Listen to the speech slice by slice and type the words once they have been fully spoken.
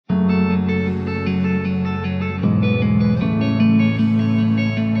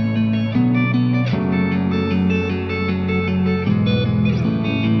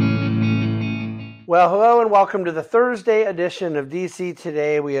Well, hello and welcome to the Thursday edition of DC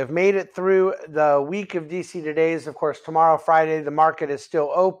Today. We have made it through the week of DC Todays. Of course, tomorrow, Friday, the market is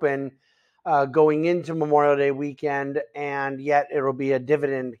still open going into Memorial Day weekend, and yet it'll be a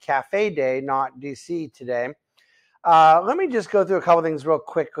dividend cafe day, not DC today. Let me just go through a couple things real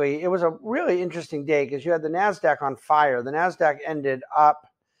quickly. It was a really interesting day because you had the NASDAQ on fire. The NASDAQ ended up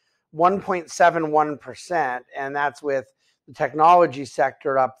 1.71%, and that's with the technology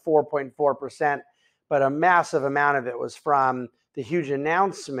sector up 4.4%, but a massive amount of it was from the huge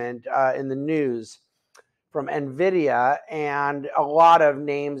announcement in the news from NVIDIA, and a lot of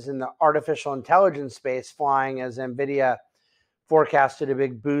names in the artificial intelligence space flying as NVIDIA forecasted a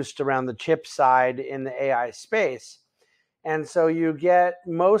big boost around the chip side in the AI space. And so you get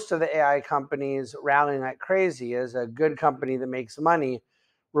most of the AI companies rallying like crazy as a good company that makes money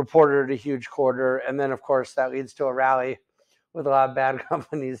reported a huge quarter. And then, of course, that leads to a rally with a lot of bad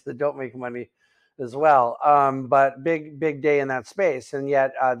companies that don't make money as well. But big day in that space. And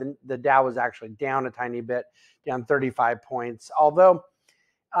yet the Dow was actually down a tiny bit, down 35 points. Although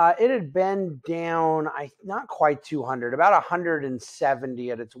it had been down, not quite 200, about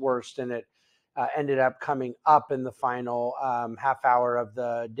 170 at its worst. And it ended up coming up in the final half hour of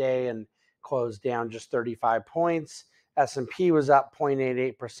the day and closed down just 35 points. S&P was up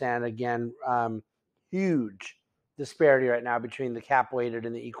 0.88%. Again, huge disparity right now between the cap-weighted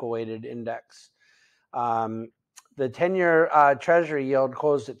and the equal-weighted index. The 10-year Treasury yield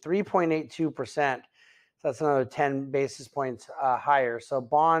closed at 3.82%. So that's another 10 basis points higher. So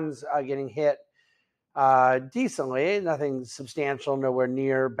bonds getting hit decently, nothing substantial, nowhere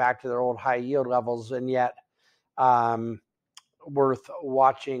near back to their old high yield levels, and yet worth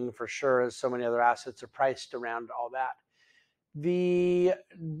watching for sure, as so many other assets are priced around all that. The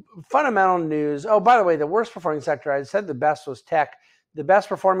fundamental news, oh, by the way, the worst performing sector, I said the best was tech. The best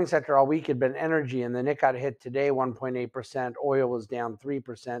performing sector all week had been energy, and then it got hit today 1.8%. Oil was down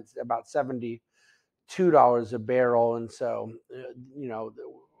 3%, about $72 a barrel. And so,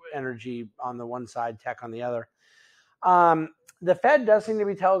 energy on the one side, tech on the other. The Fed does seem to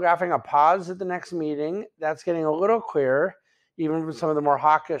be telegraphing a pause at the next meeting. That's getting a little clearer, even from some of the more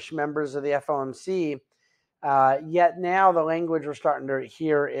hawkish members of the FOMC. Yet now the language we're starting to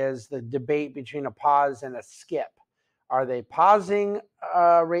hear is the debate between a pause and a skip. Are they pausing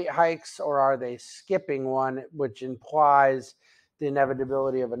rate hikes, or are they skipping one, which implies the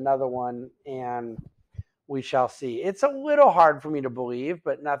inevitability of another one? And we shall see. It's a little hard for me to believe,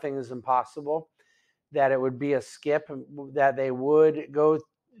 but nothing is impossible, that it would be a skip, that they would go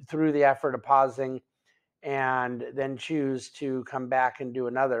through the effort of pausing and then choose to come back and do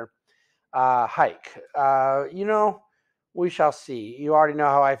another hike. We shall see. You already know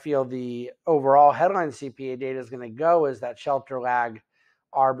how I feel the overall headline CPI data is going to go, is that shelter lag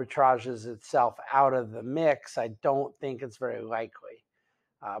arbitrages itself out of the mix. I don't think it's very likely,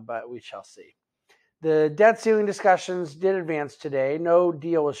 but we shall see. The debt ceiling discussions did advance today. No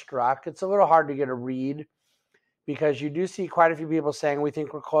deal was struck. It's a little hard to get a read because you do see quite a few people saying we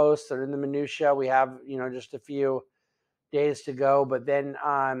think we're close. They're in the minutia. We have, just a few days to go. But then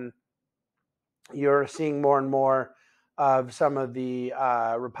you're seeing more and more of some of the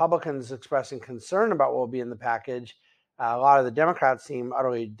Republicans expressing concern about what will be in the package. A lot of the Democrats seem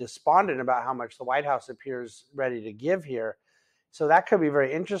utterly despondent about how much the White House appears ready to give here. So that could be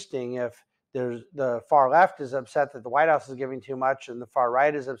very interesting if the far left is upset that the White House is giving too much and the far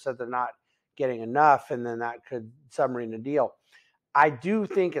right is upset they're not getting enough, and then that could submarine a deal. I do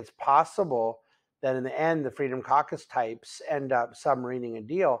think it's possible that in the end the Freedom Caucus types end up submarining a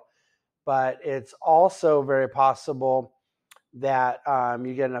deal, but it's also very possible that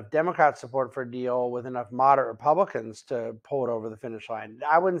you get enough Democrat support for a deal with enough moderate Republicans to pull it over the finish line.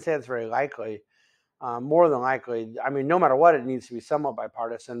 I wouldn't say it's very likely. More than likely, no matter what, it needs to be somewhat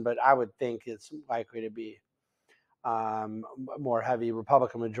bipartisan, but I would think it's likely to be more heavy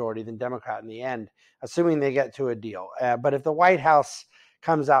Republican majority than Democrat in the end, assuming they get to a deal. But if the White House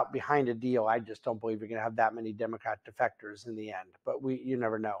comes out behind a deal, I just don't believe you're going to have that many Democrat defectors in the end, but you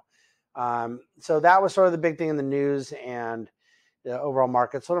never know. So that was sort of the big thing in the news and the overall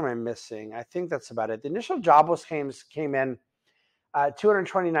markets. What am I missing? I think that's about it. The initial jobless claims came in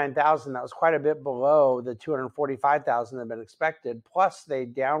 229,000. That was quite a bit below the 245,000 that had been expected. Plus, they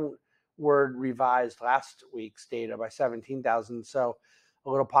downward revised last week's data by 17,000. So a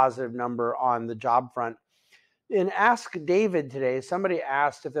little positive number on the job front. In Ask David today, somebody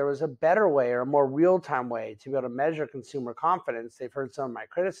asked if there was a better way or a more real-time way to be able to measure consumer confidence. They've heard some of my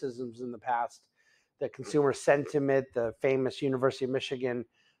criticisms in the past, that consumer sentiment, the famous University of Michigan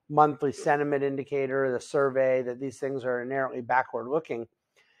monthly sentiment indicator, the survey, that these things are inherently backward looking.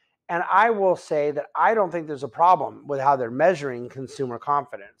 And I will say that I don't think there's a problem with how they're measuring consumer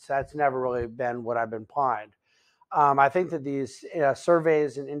confidence. That's never really been what I've been implied. I think that these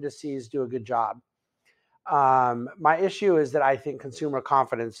surveys and indices do a good job. My issue is that I think consumer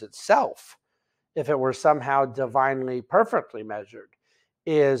confidence itself, if it were somehow divinely perfectly measured,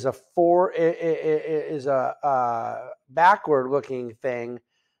 is a backward-looking thing,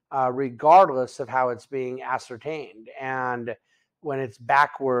 regardless of how it's being ascertained. And when it's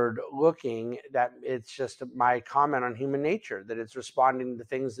backward-looking, that it's just my comment on human nature, that it's responding to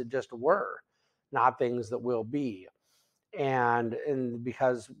things that just were, not things that will be. And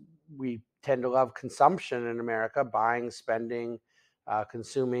because we tend to love consumption in America, buying, spending,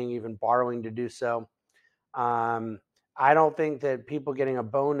 consuming, even borrowing to do so. I don't think that people getting a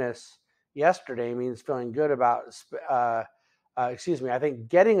bonus yesterday means feeling good about, I think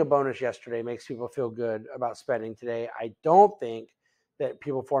getting a bonus yesterday makes people feel good about spending today. I don't think that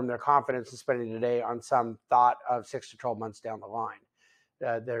people form their confidence in spending today on some thought of 6 to 12 months down the line.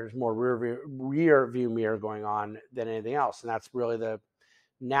 There's more rear view mirror going on than anything else. And that's really the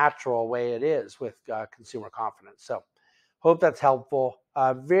natural way it is with consumer confidence. So hope that's helpful.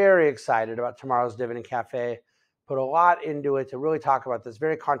 Very excited about tomorrow's Dividend Cafe. Put a lot into it to really talk about this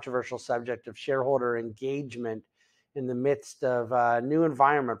very controversial subject of shareholder engagement in the midst of a new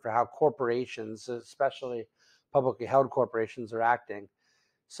environment for how corporations, especially publicly held corporations, are acting.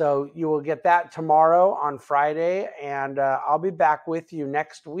 So you will get that tomorrow on Friday, and I'll be back with you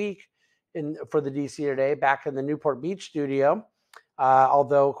next week for the DC Today, back in the Newport Beach studio.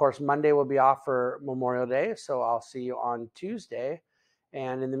 Although, of course, Monday will be off for Memorial Day, so I'll see you on Tuesday.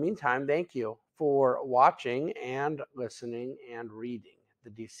 And in the meantime, thank you for watching and listening and reading the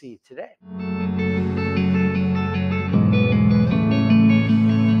DC Today.